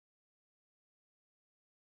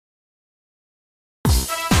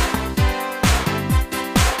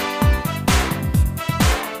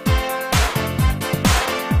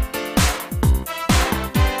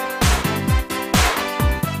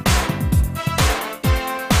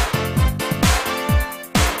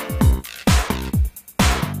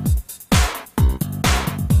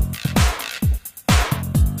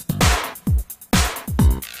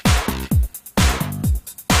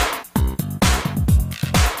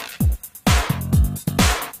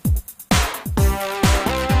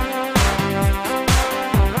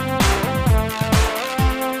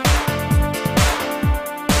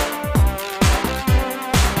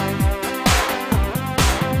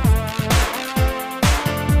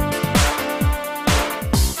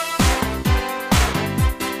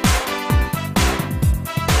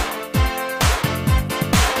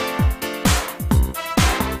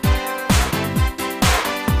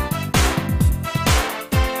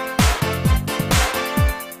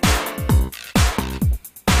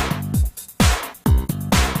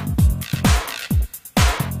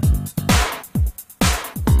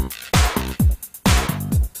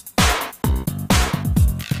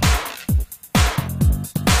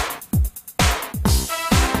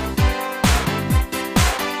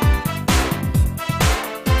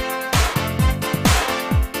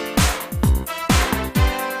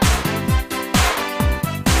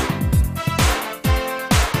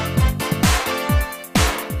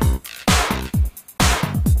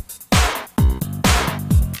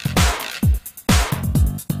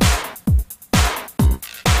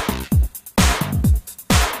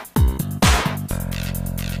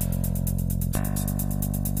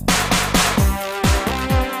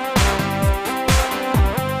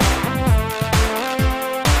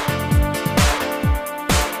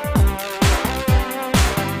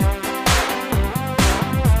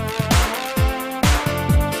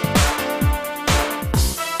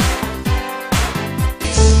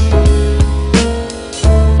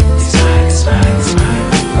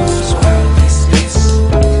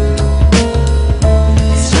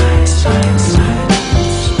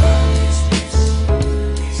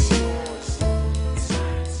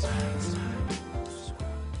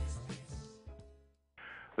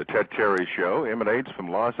show emanates from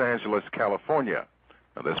Los Angeles, California.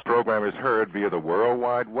 Now, this program is heard via the World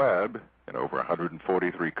Wide Web in over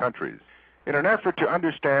 143 countries. In an effort to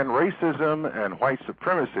understand racism and white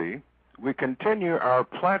supremacy, we continue our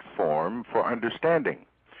platform for understanding.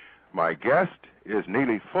 My guest is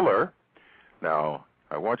Neely Fuller. Now,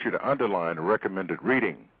 I want you to underline a recommended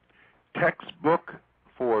reading. Textbook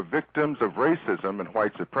for Victims of Racism and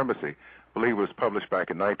White Supremacy. I believe it was published back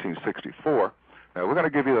in 1964. Now, we're going to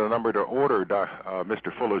give you the number to order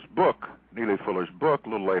Mr. Fuller's book, Neely Fuller's book, a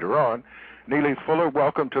little later on. Neely Fuller,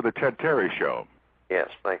 welcome to the Ted Terry Show. Yes,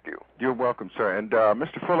 thank you. You're welcome, sir. And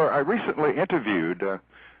Mr. Fuller, I recently interviewed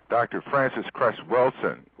Dr. Francis Cress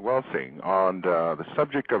Welsing on the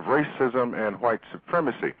subject of racism and white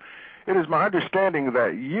supremacy. It is my understanding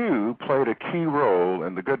that you played a key role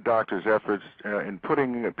in the good doctor's efforts in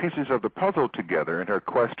putting pieces of the puzzle together in her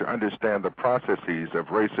quest to understand the processes of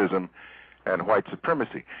racism and white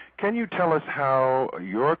supremacy. Can you tell us how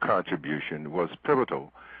your contribution was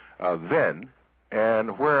pivotal then,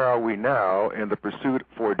 and where are we now in the pursuit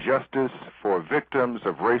for justice for victims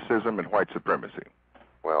of racism and white supremacy?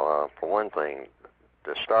 Well, for one thing,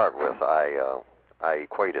 to start with, I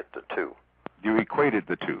equated the two. You equated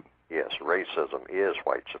the two? Yes, racism is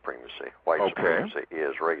white supremacy. White supremacy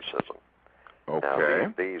is racism. Okay.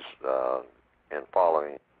 Now, these in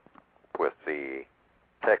following with the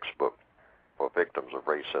textbook for victims of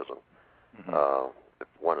racism,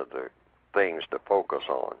 one of the things to focus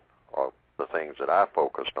on, or the things that I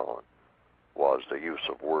focused on, was the use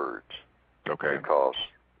of words. Okay. Because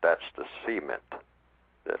that's the cement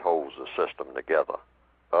that holds the system together,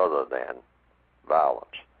 other than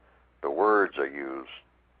violence. The words are used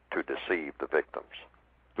to deceive the victims.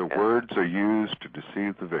 The words are used to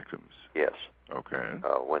deceive the victims? Yes. Okay.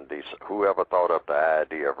 When whoever thought up the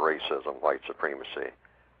idea of racism, white supremacy,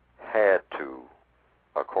 had to,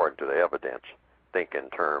 according to the evidence, think in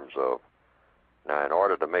terms of, now in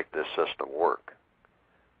order to make this system work,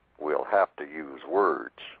 we'll have to use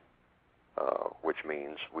words, which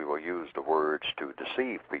means we will use the words to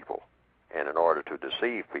deceive people. And in order to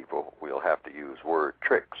deceive people, we'll have to use word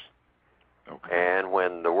tricks. Okay. And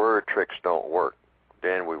when the word tricks don't work,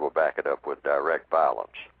 then we will back it up with direct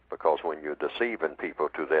violence. Because when you're deceiving people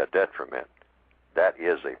to their detriment, that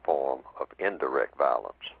is a form of indirect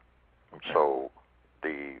violence. Okay. So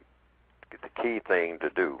the key thing to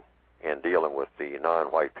do in dealing with the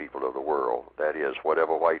non-white people of the world, that is,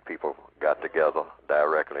 whatever white people got together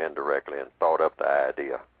directly, indirectly, and thought up the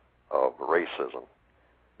idea of racism,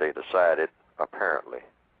 they decided, apparently,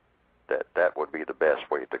 that that would be the best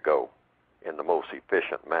way to go in the most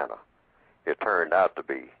efficient manner. It turned out to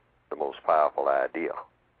be the most powerful idea,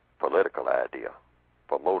 political idea,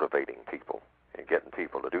 for motivating people and getting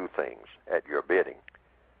people to do things at your bidding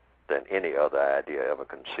than any other idea ever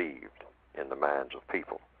conceived in the minds of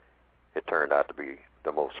people. It turned out to be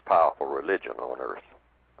the most powerful religion on earth,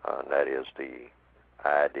 and that is the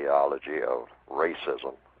ideology of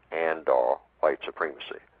racism and or white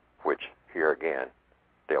supremacy, which, here again,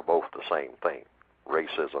 they're both the same thing.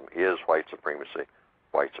 Racism is white supremacy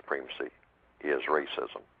is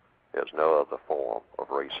racism. There's no other form of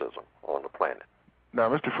racism on the planet. Now,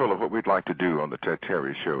 Mr. Fuller, what we'd like to do on the Ted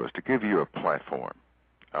Terry Show is to give you a platform.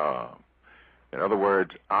 In other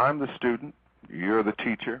words, I'm the student, you're the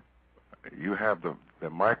teacher, you have the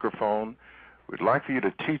microphone. We'd like for you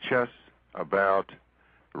to teach us about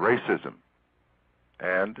racism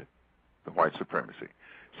and the white supremacy.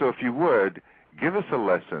 So if you would, give us a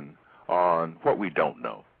lesson on what we don't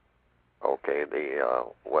know. Okay,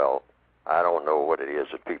 well, I don't know what it is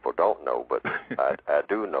that people don't know, but I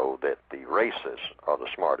do know that the racists are the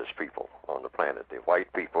smartest people on the planet. The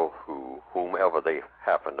white people, whomever they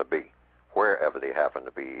happen to be, wherever they happen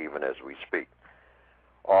to be, even as we speak,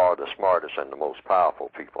 are the smartest and the most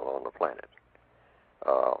powerful people on the planet.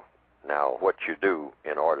 Now, what you do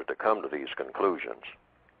in order to come to these conclusions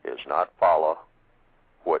is not follow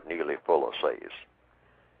what Neely Fuller says,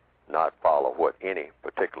 not follow what any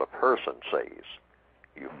particular person says.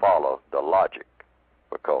 You follow the logic,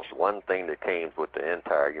 because one thing that came with the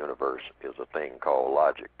entire universe is a thing called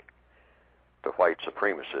logic. The white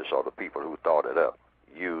supremacists, or the people who thought it up,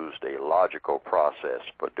 used a logical process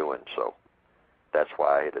for doing so. That's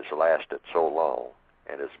why it has lasted so long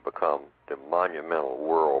and has become the monumental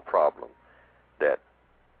world problem that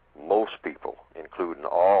most people, including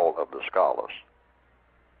all of the scholars,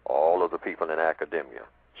 all of the people in academia,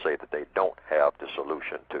 say that they don't have the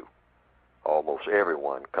solution to. Almost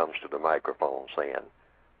everyone comes to the microphone saying,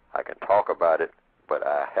 I can talk about it, but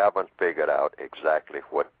I haven't figured out exactly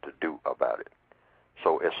what to do about it.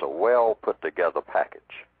 So it's a well put together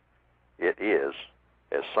package. It is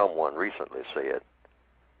as someone recently said,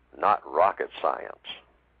 not rocket science.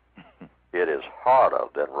 It is harder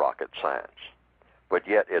than rocket science, but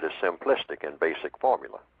yet it is simplistic in basic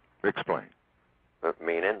formula. Explain.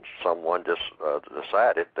 Meaning someone just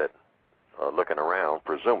decided that, looking around,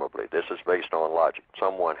 presumably, this is based on logic.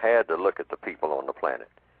 Someone had to look at the people on the planet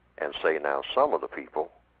and say, now, some of the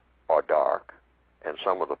people are dark and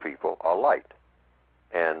some of the people are light.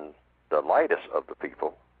 And the lightest of the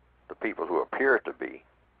people who appear to be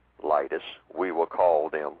lightest, we will call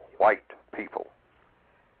them white people.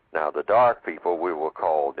 Now, the dark people, we will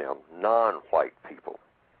call them non-white people.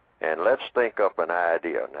 And let's think up an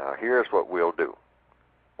idea. Now, here's what we'll do.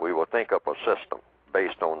 We will think up a system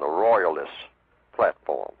based on the Royalist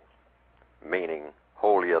platform, meaning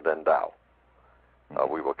holier than thou.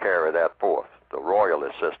 We will carry that forth. The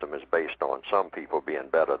Royalist system is based on some people being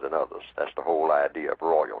better than others. That's the whole idea of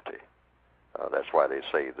royalty. That's why they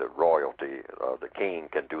say that royalty, the king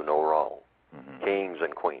can do no wrong. Kings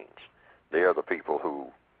and queens, they are the people who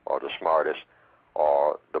are the smartest,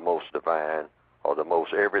 or the most divine, or the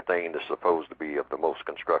most everything that's supposed to be of the most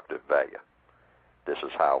constructive value. This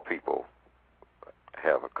is how people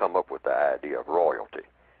have come up with the idea of royalty.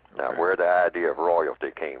 Now, where the idea of royalty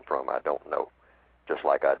came from, I don't know. Just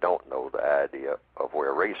like I don't know the idea of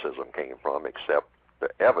where racism came from, except the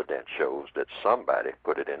evidence shows that somebody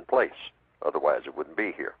put it in place. Otherwise, it wouldn't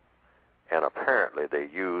be here. And apparently, they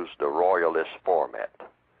use the Royalist format,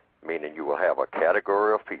 meaning you will have a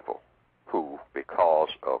category of people who, because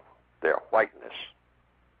of their whiteness,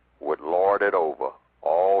 would lord it over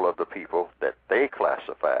all of the people that they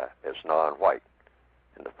classify as non-white.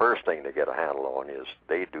 And the first thing they get a handle on is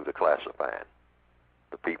they do the classifying.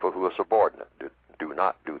 The people who are subordinate do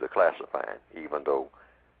not do the classifying, even though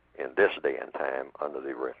in this day and time, under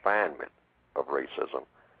the refinement of racism,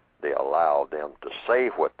 they allow them to say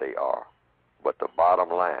what they are. But the bottom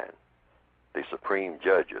line, the supreme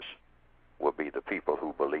judges will be the people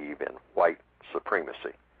who believe in white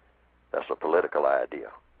supremacy. That's a political idea.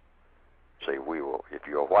 Say, if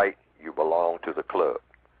you're white, you belong to the club.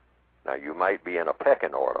 Now, you might be in a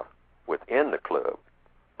pecking order within the club,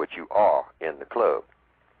 but you are in the club.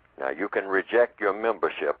 Now, you can reject your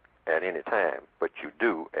membership at any time, but you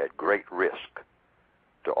do at great risk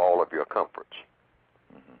to all of your comforts.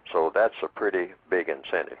 So that's a pretty big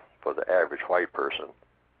incentive for the average white person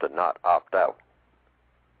to not opt out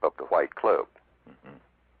of the white club,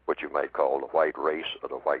 what you might call the white race or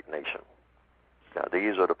the white nation. Now,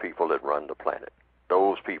 these are the people that run the planet,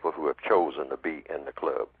 those people who have chosen to be in the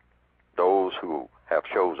club. Those who have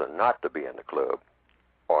chosen not to be in the club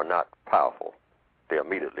are not powerful. They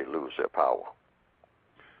immediately lose their power.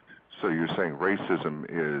 So you're saying racism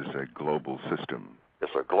is a global system?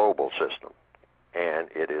 It's a global system, and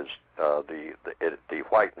it is the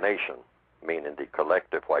white nation, meaning the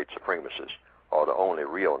collective white supremacists, are the only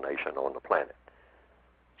real nation on the planet.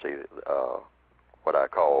 See, what I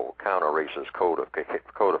call counter-racist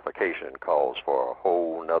codification calls for a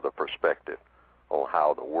whole nother perspective on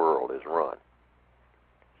how the world is run,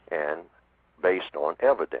 and based on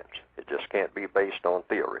evidence. It just can't be based on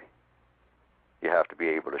theory. You have to be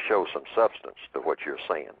able to show some substance to what you're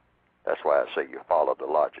saying. That's why I say you follow the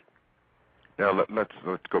logic. Now let's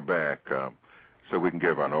go back so we can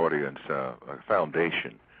give our audience a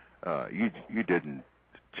foundation. You didn't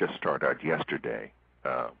just start out yesterday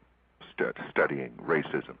studying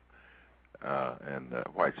racism and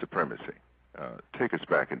white supremacy. Take us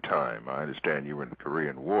back in time. I understand you were in the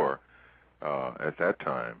Korean War at that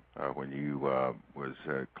time when you was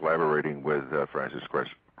collaborating with Frances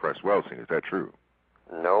Cress Welsing. Is that true?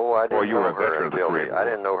 No, I didn't know her until I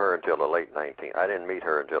didn't know her until the late I didn't meet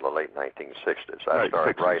her until the late 1960s. I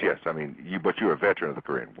started 60s, writing. Yes, I mean but you're a veteran of the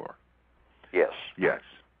Korean War. Yes. Yes.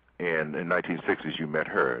 And in 1960s you met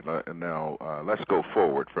her. Now let's go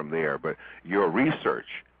forward from there. But your research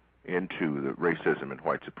into the racism and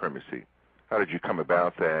white supremacy, how did you come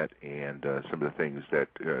about that, and some of the things that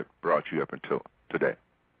brought you up until today?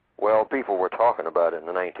 Well, people were talking about in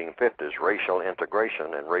the 1950s racial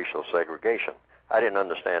integration and racial segregation. I didn't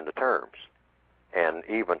understand the terms. And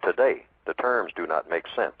even today, the terms do not make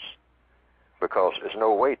sense because there's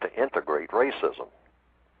no way to integrate racism.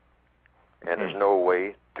 And there's no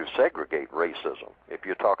way to segregate racism. If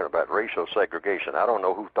you're talking about racial segregation, I don't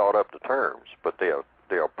know who thought up the terms, but they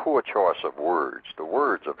are poor choice of words. The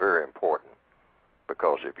words are very important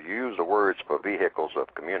because if you use the words for vehicles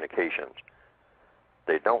of communications,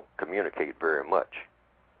 they don't communicate very much.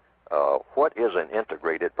 What is an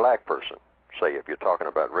integrated black person? Say, if you're talking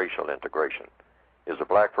about racial integration, is a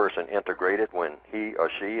black person integrated when he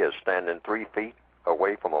or she is standing 3 feet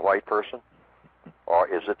away from a white person? Or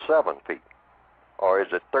is it 7 feet? Or is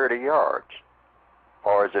it 30 yards?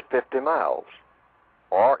 Or is it 50 miles?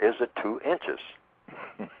 Or is it 2 inches?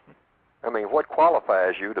 I mean, what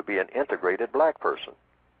qualifies you to be an integrated black person?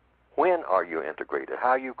 When are you integrated?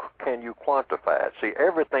 How can you quantify it? See,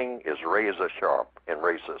 everything is razor sharp in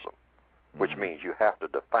racism, which means you have to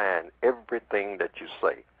define everything that you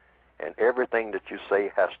say. And everything that you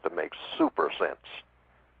say has to make super sense,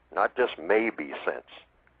 not just maybe sense.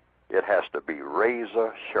 It has to be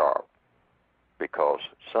razor sharp, because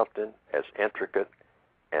something as intricate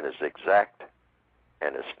and as exact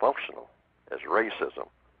and as functional as racism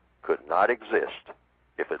could not exist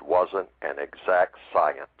if it wasn't an exact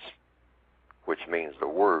science, which means the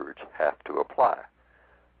words have to apply.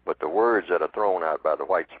 But the words that are thrown out by the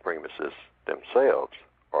white supremacists themselves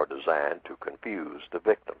are designed to confuse the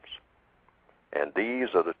victims. And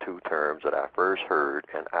these are the 2 terms that I first heard,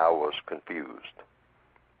 and I was confused.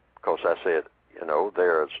 Because I said, you know,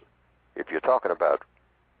 if you're talking about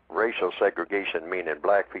racial segregation, meaning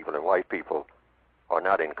black people and white people are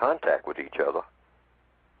not in contact with each other,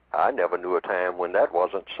 I never knew a time when that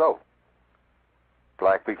wasn't so.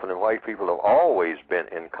 Black people and white people have always been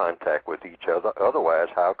in contact with each other. Otherwise,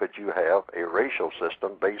 how could you have a racial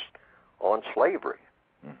system based on slavery?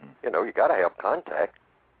 You know, you got to have contact.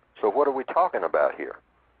 So what are we talking about here?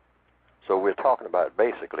 So we're talking about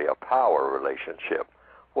basically a power relationship.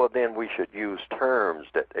 Well, then we should use terms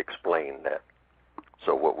that explain that.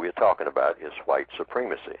 So what we're talking about is white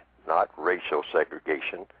supremacy, not racial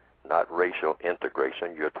segregation, not racial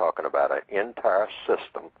integration. You're talking about an entire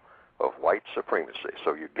system of white supremacy.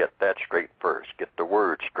 So you get that straight first. Get the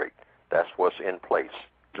word straight. That's what's in place.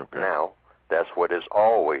 Okay. Now, that's what has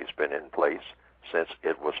always been in place since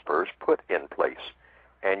it was first put in place.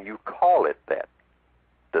 And you call it that,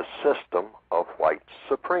 the system of white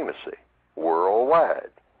supremacy,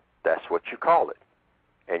 worldwide. That's what you call it.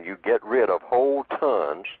 And you get rid of whole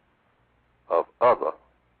tons of other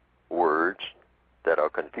words that are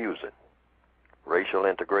confusing. Racial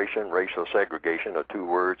integration, racial segregation are 2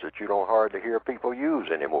 words that you don't hardly hear people use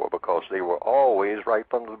anymore, because they were always right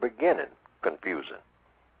from the beginning confusing.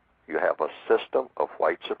 You have a system of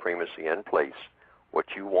white supremacy in place. What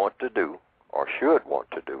you want to do, or should want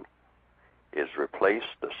to do, is replace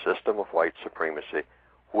the system of white supremacy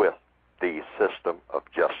with the system of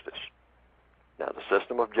justice. Now, the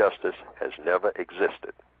system of justice has never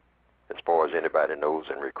existed, as far as anybody knows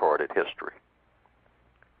in recorded history,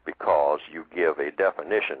 because you give a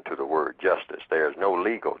definition to the word justice. There's no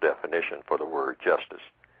legal definition for the word justice,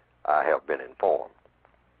 I have been informed.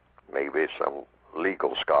 Maybe some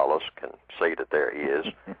legal scholars can say that there is.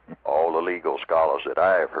 All the legal scholars that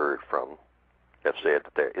I have heard from have said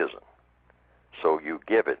that there isn't. So you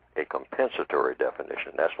give it a compensatory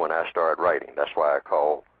definition. That's when I started writing. That's why I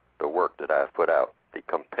call the work that I've put out the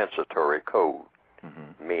compensatory code,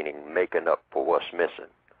 meaning making up for what's missing.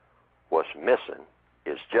 What's missing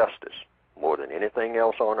is justice. More than anything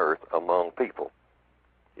else on earth among people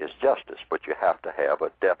is justice, but you have to have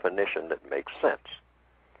a definition that makes sense.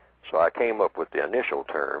 So I came up with the initial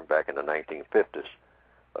term back in the 1950s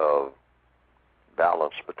of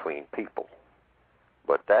balance between people.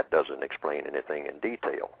 But that doesn't explain anything in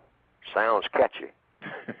detail. Sounds catchy,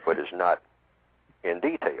 but it's not in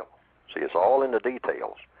detail. See, it's all in the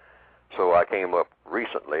details. So I came up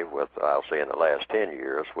recently with, I'll say in the last 10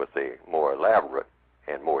 years, with a more elaborate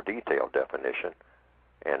and more detailed definition,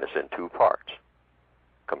 and it's in 2 parts.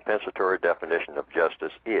 Compensatory definition of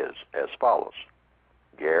justice is as follows: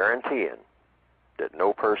 guaranteeing that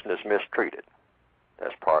no person is mistreated.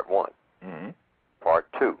 That's part 1. Part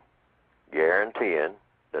 2, guaranteeing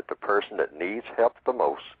that the person that needs help the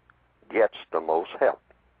most gets the most help.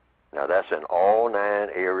 Now, that's in all 9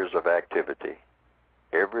 areas of activity.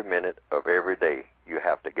 Every minute of every day, you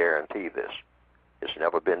have to guarantee this. It's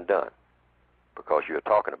never been done, because you're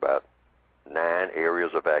talking about 9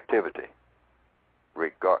 areas of activity,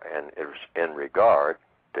 and it's in regard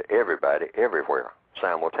to everybody, everywhere,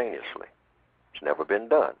 simultaneously. It's never been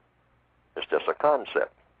done. It's just a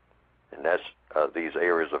concept. And that's these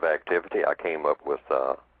areas of activity. I came up with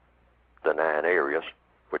the 9 areas,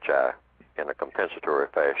 which I, in a compensatory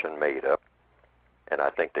fashion, made up. And I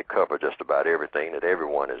think they cover just about everything that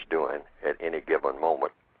everyone is doing at any given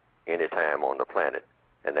moment, any time on the planet.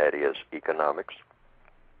 And that is economics.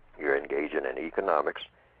 You're engaging in economics,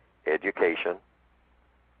 education,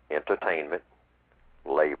 entertainment,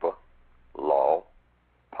 labor, law,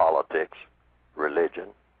 politics, religion,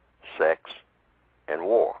 sex, and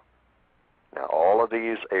war. Now, all of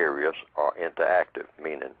these areas are interactive,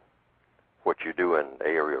 meaning what you do in the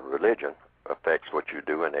area of religion affects what you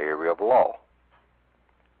do in the area of law.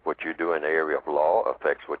 What you do in the area of law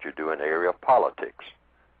affects what you do in the area of politics.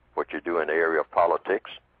 What you do in the area of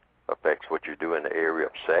politics affects what you do in the area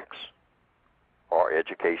of sex, or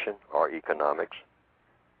education, or economics,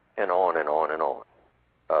 and on and on and on.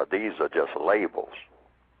 These are just labels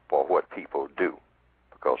for what people do,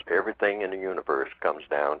 because everything in the universe comes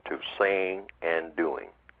down to saying and doing.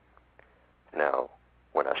 Now,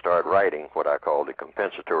 when I started writing what I call the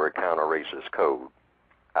compensatory counter-racist code,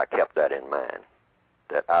 I kept that in mind,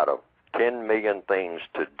 that out of 10 million things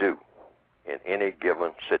to do in any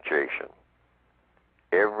given situation,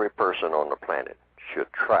 every person on the planet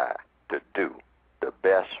should try to do the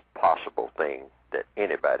best possible thing that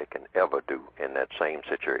anybody can ever do in that same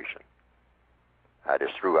situation. I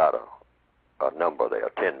just threw out a number there,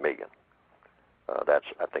 10 million.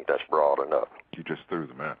 I think that's broad enough. You just threw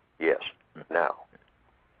them out. Yes. Now,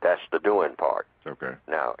 that's the doing part. Okay.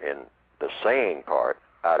 Now, in the saying part,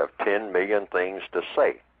 out of 10 million things to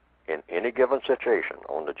say in any given situation,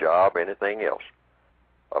 on the job, anything else,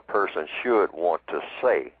 a person should want to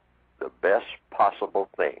say the best possible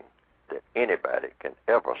thing that anybody can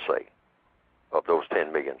ever say of those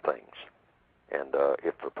 10 million things. And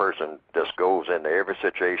if a person just goes into every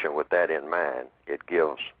situation with that in mind, it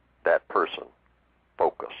gives that person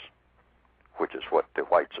focus, which is what the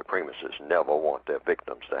white supremacists never want their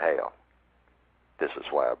victims to have. This is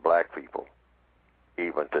why black people,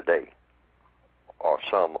 even today, are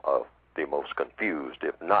some of the most confused,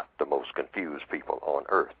 if not the most confused people on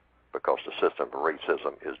earth, because the system of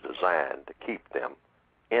racism is designed to keep them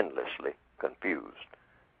endlessly confused.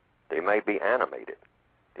 They might be animated.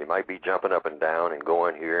 They might be jumping up and down and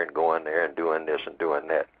going here and going there and doing this and doing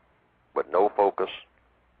that, but no focus,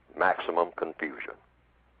 maximum confusion.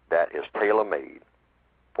 That is tailor-made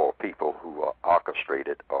for people who are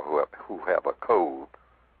orchestrated or who have a code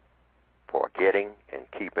for getting and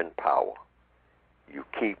keeping power. You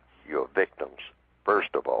keep your victims, first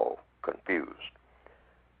of all, confused.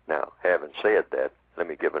 Now, having said that, let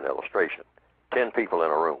me give an illustration. 10 people in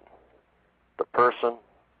a room. The person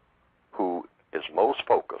who is most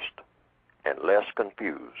focused and less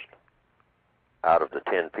confused out of the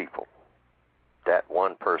 10 people, that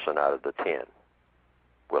one person out of the 10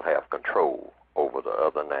 will have control over the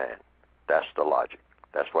other 9. That's the logic.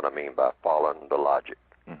 That's what I mean by following the logic.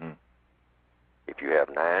 Mm-hmm. If you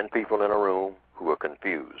have 9 people in a room who are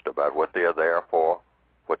confused about what they're there for,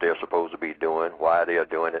 what they're supposed to be doing, why they're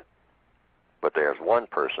doing it, but there's one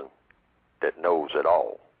person that knows it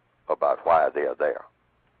all about why they're there,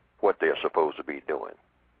 what they're supposed to be doing,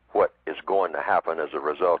 what is going to happen as a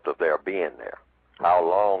result of their being there, how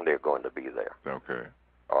long they're going to be there. Okay.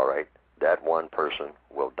 All right? That one person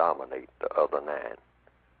will dominate the other 9.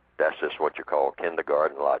 That's just what you call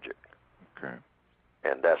kindergarten logic. Okay.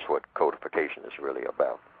 And that's what codification is really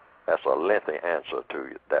about. That's a lengthy answer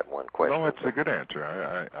to that one question. No, it's a good answer.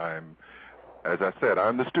 I'm, as I said,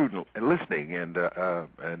 I'm the student and listening and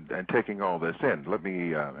taking all this in. Let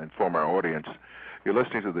me inform our audience. You're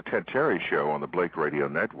listening to the Ted Terry Show on the Blake Radio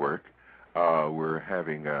Network. We're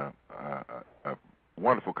having a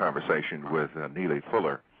wonderful conversation with Neely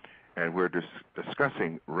Fuller, and we're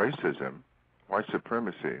discussing racism, white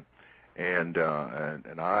supremacy, and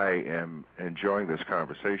I am enjoying this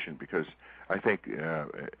conversation because I think,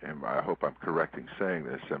 and I hope I'm correct in saying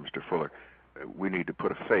this, Mr. Fuller, we need to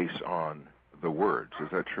put a face on the words. Is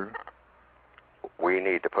that true? We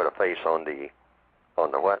need to put a face on the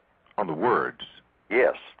what? On the words.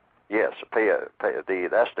 Yes.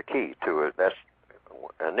 That's the key to it. That's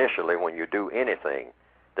initially when you do anything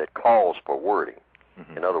that calls for wording.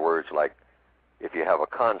 Mm-hmm. In other words, like if you have a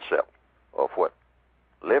concept of what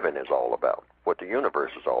living is all about, what the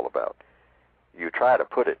universe is all about, you try to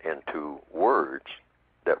put it into words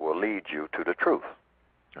that will lead you to the truth.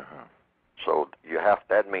 Uh-huh. So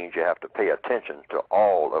that means you have to pay attention to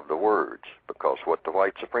all of the words, because what the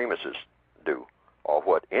white supremacists do, or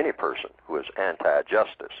what any person who is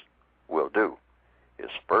anti-justice will do, is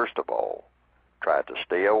first of all try to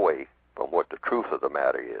stay away from what the truth of the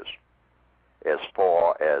matter is as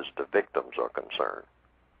far as the victims are concerned.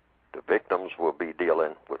 The victims will be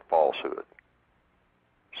dealing with falsehood.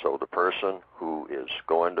 So the person who is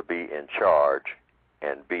going to be in charge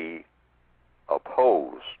and be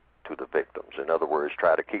opposed to the victims, in other words,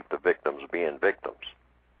 try to keep the victims being victims,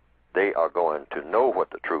 they are going to know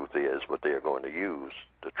what the truth is, but they are going to use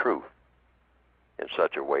the truth in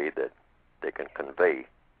such a way that they can convey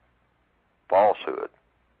falsehood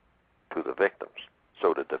to the victims,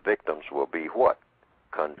 so that the victims will be what?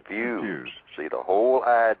 Confused. See, the whole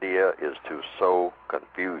idea is to sow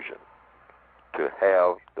confusion, to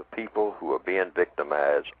have the people who are being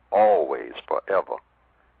victimized always, forever,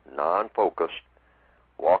 non-focused,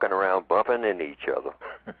 walking around bumping into each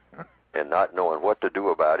other and not knowing what to do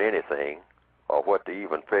about anything or what to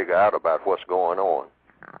even figure out about what's going on,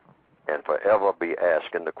 and forever be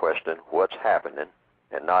asking the question, what's happening,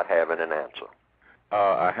 and not having an answer.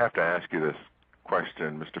 I have to ask you this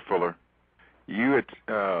question, Mr. Fuller. You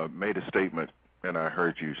had made a statement, and I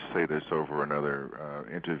heard you say this over another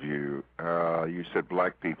interview. You said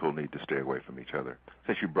black people need to stay away from each other.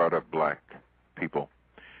 Since you brought up black people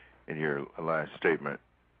in your last statement,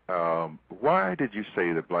 why did you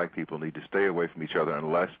say that black people need to stay away from each other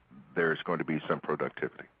unless there's going to be some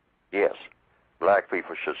productivity? Yes, black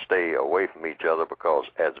people should stay away from each other because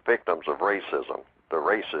as victims of racism, the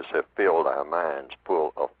racists have filled our minds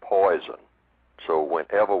full of poison. So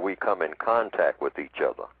whenever we come in contact with each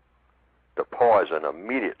other, the poison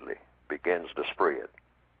immediately begins to spread.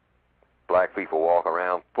 Black people walk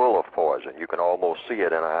around full of poison. You can almost see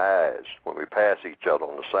it in our eyes. When we pass each other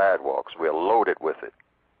on the sidewalks, we're loaded with it.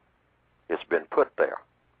 It's been put there.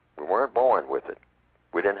 We weren't born with it.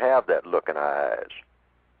 We didn't have that look in our eyes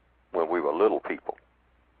when we were little people,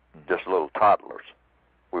 just little toddlers.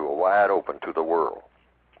 We were wide open to the world,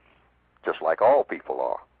 just like all people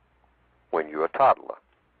are when you're a toddler.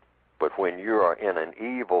 But when you are in an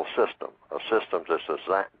evil system, a system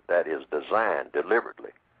that is designed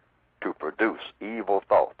deliberately to produce evil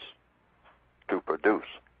thoughts, to produce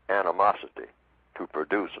animosity, to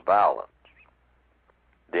produce violence,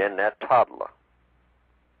 then that toddler,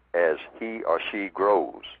 as he or she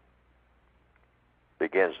grows,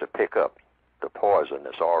 begins to pick up the poison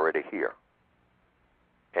that's already here.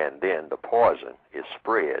 And then the poison is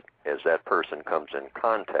spread as that person comes in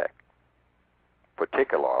contact,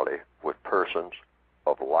 particularly with persons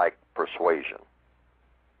of like persuasion.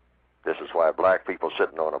 This is why black people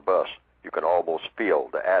sitting on a bus, you can almost feel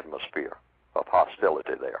the atmosphere of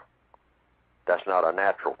hostility there. That's not a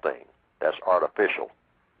natural thing. That's artificial.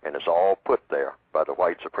 And it's all put there by the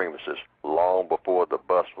white supremacists long before the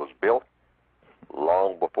bus was built,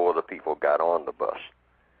 long before the people got on the bus.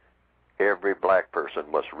 Every black person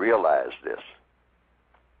must realize this.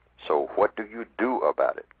 So what do you do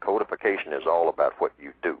about it? Codification is all about what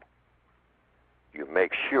you do. You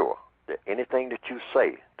make sure that anything that you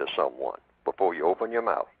say to someone before you open your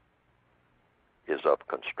mouth is of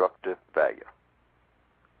constructive value.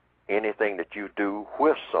 Anything that you do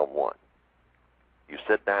with someone, you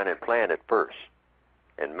sit down and plan it first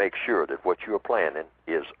and make sure that what you are planning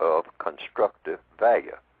is of constructive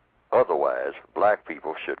value. Otherwise, black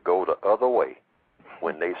people should go the other way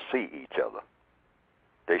when they see each other.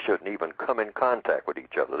 They shouldn't even come in contact with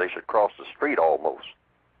each other. They should cross the street almost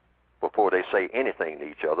before they say anything to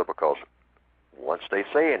each other, because once they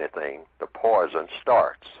say anything, the poison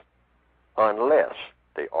starts, unless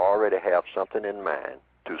they already have something in mind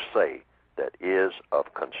to say that is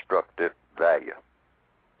of constructive value.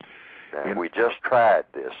 Now, we just tried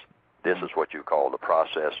this. This is what you call the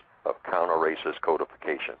process of counter-racist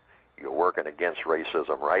codification. You're working against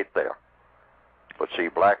racism right there. But see,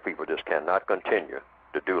 black people just cannot continue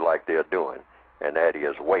to do like they're doing, and that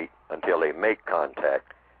is wait until they make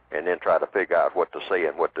contact and then try to figure out what to say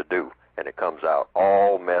and what to do, and it comes out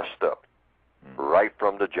all messed up right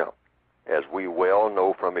from the jump, as we well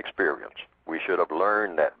know from experience. We should have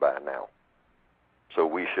learned that by now. So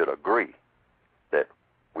we should agree that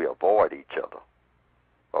we avoid each other.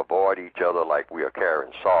 Avoid each other like we are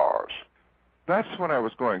carrying SARS. That's what I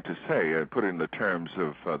was going to say, put it in the terms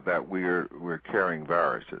of that we're carrying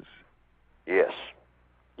viruses. Yes.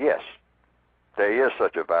 Yes. There is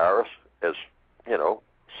such a virus as,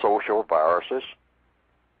 social viruses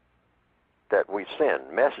that we send,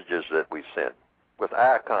 messages that we send with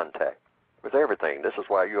eye contact, with everything. This is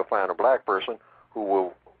why you'll find a black person who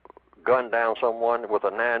will gun down someone with a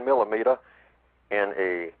 9mm in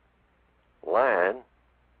a line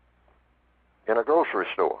in a grocery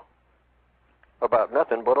store about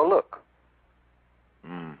nothing but a look.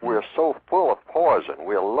 Mm-hmm. We're so full of poison,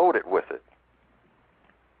 we're loaded with it.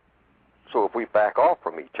 So if we back off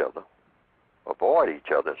from each other, avoid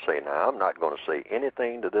each other, and say, now I'm not going to say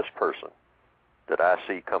anything to this person that I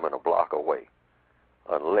see coming a block away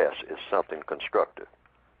unless it's something constructive.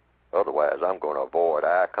 Otherwise, I'm going to avoid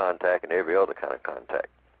eye contact and every other kind of contact.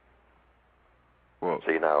 Well,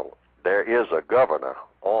 see, now, there is a governor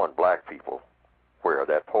on black people where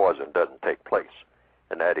that poison doesn't take place,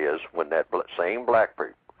 and that is when that same black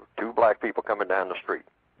people, two black people coming down the street,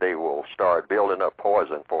 they will start building up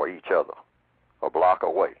poison for each other a block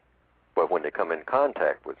away. But when they come in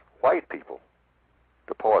contact with white people,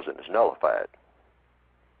 the poison is nullified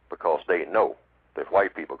because they know that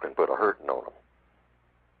white people can put a hurting on them.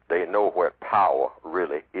 They know what power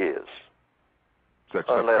really is.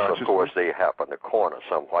 Unless, of course, they happen to corner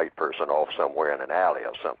some white person off somewhere in an alley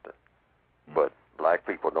or something. But black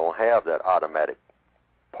people don't have that automatic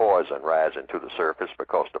poison rising to the surface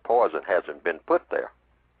because the poison hasn't been put there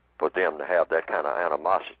for them to have that kind of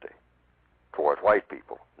animosity toward white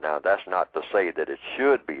people. Now, that's not to say that it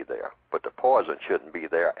should be there, but the poison shouldn't be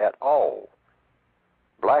there at all.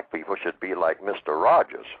 Black people should be like Mr.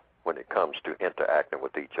 Rogers when it comes to interacting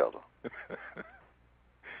with each other.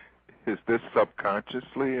 Is this subconscious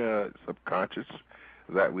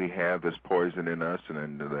that we have this poison in us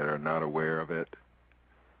and that are not aware of it?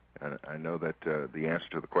 And I know that the answer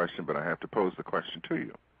to the question, but I have to pose the question to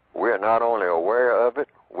you. We're not only aware of it,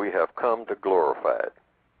 we have come to glorify it.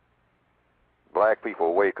 Black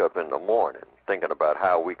people wake up in the morning thinking about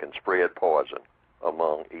how we can spread poison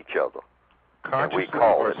among each other. Consciously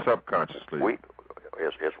or subconsciously?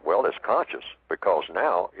 It's conscious, because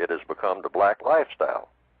now it has become the black lifestyle.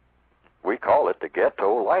 We call it the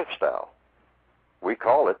ghetto lifestyle. We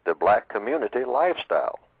call it the black community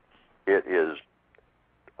lifestyle. It is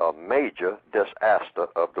a major disaster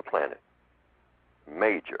of the planet.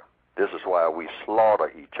 Major. This is why we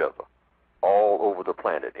slaughter each other all over the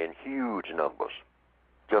planet in huge numbers,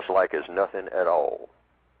 just like it's nothing at all.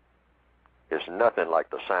 It's nothing like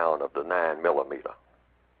the sound of the 9mm,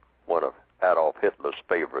 one of Adolf Hitler's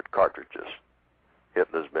favorite cartridges.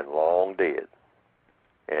 Hitler's been long dead,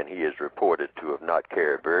 and he is reported to have not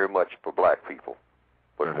cared very much for black people.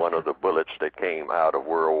 But one of the bullets that came out of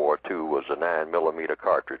World War II was a 9mm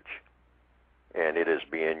cartridge, and it is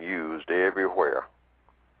being used everywhere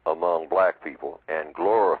among black people and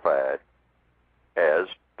glorified as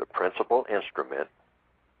the principal instrument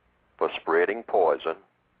for spreading poison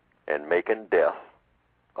and making death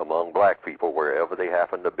among black people wherever they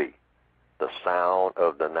happen to be. The sound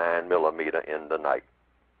of the 9mm in the night.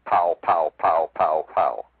 Pow, pow, pow, pow,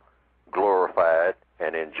 pow. Glorified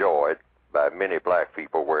and enjoyed by many black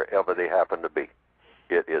people wherever they happen to be.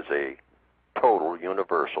 It is a total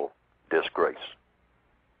universal disgrace.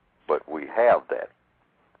 But we have that.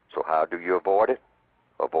 So how do you avoid it?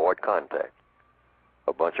 Avoid contact.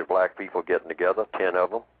 A bunch of black people getting together, 10 of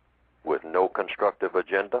them, with no constructive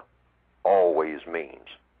agenda, always means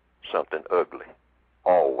something ugly.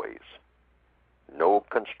 Always. No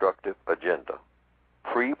constructive agenda.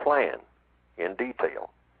 Pre-planned in detail.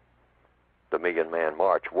 The Million Man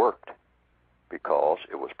March worked because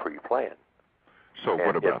it was pre-planned. So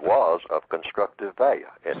what about it was of constructive value,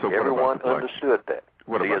 and so everyone understood that.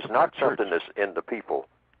 It's not something that's in the people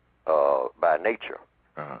by nature.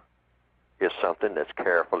 It's something that's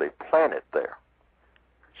carefully planted there.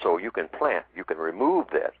 So you can remove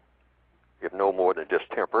that, if no more than just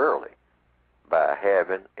temporarily, by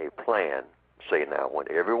having a plan. Say now, when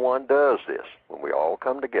everyone does this, when we all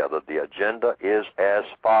come together, the agenda is as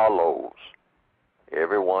follows.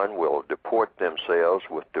 Everyone will deport themselves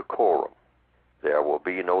with decorum. There will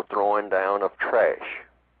be no throwing down of trash.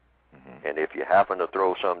 And if you happen to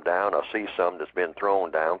throw some down or see some that's been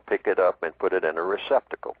thrown down, pick it up and put it in a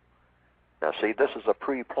receptacle. Now see, this is a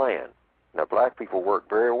pre-plan. Now black people work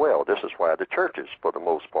very well. This is why the churches, for the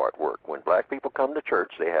most part, work. When black people come to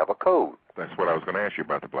church, they have a code. That's what I was going to ask you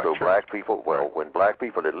about the black church. So black people, when black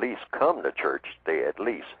people at least come to church, they at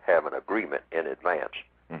least have an agreement in advance.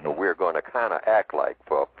 So we're going to kind of act like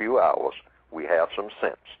for a few hours we have some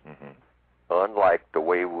sense. Unlike the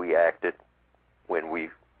way we acted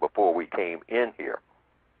before we came in here,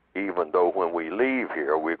 even though when we leave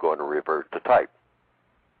here we're going to revert to type.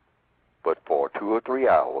 But for 2 or 3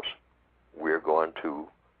 hours, we're going to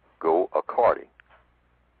go according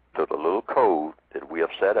to the little code that we have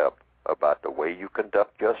set up about the way you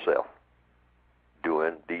conduct yourself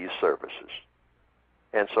during these services.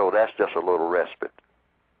 And so that's just a little respite.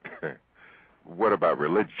 What about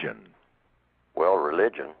religion? Well,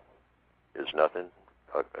 religion is nothing.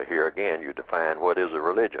 Here again, you define what is a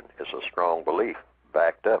religion. It's a strong belief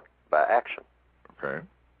backed up by action. Okay.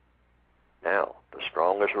 Now, the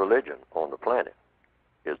strongest religion on the planet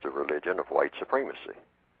is the religion of white supremacy.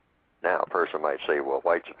 Now, a person might say, well,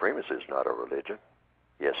 white supremacy is not a religion.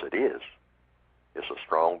 Yes, it is. It's a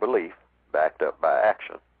strong belief backed up by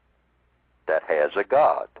action that has a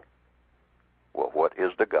God. Well, what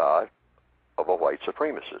is the God of a white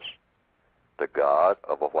supremacist? The God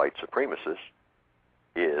of a white supremacist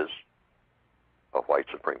is a white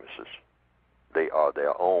supremacist. They are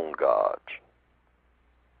their own gods.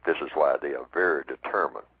 This is why they are very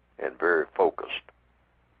determined and very focused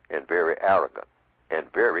and very arrogant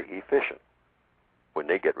and very efficient. When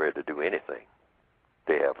they get ready to do anything,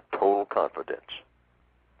 they have total confidence,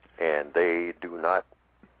 and they do not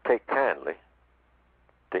take kindly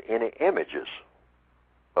to any images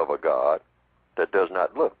of a God that does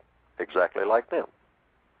not look exactly like them.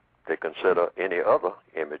 They consider any other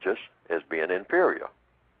images as being inferior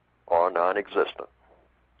or non-existent.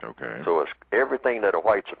 Okay. So it's everything that a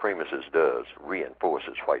white supremacist does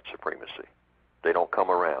reinforces white supremacy. They don't come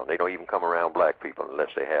around. They don't even come around black people unless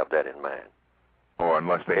they have that in mind. Or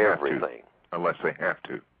unless they have to. Everything. Unless they have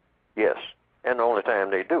to. Yes. And the only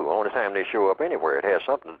time they do, the only time they show up anywhere, it has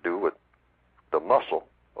something to do with the muscle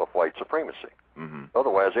of white supremacy. Mm-hmm.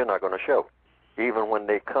 Otherwise, they're not going to show. Even when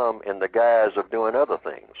they come in the guise of doing other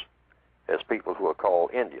things, as people who are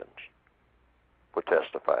called Indians will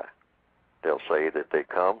testify. They'll say that they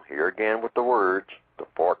come, here again with the words, the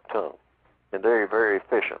forked tongue. And they're very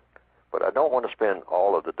efficient. But I don't want to spend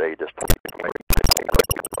all of the day just talking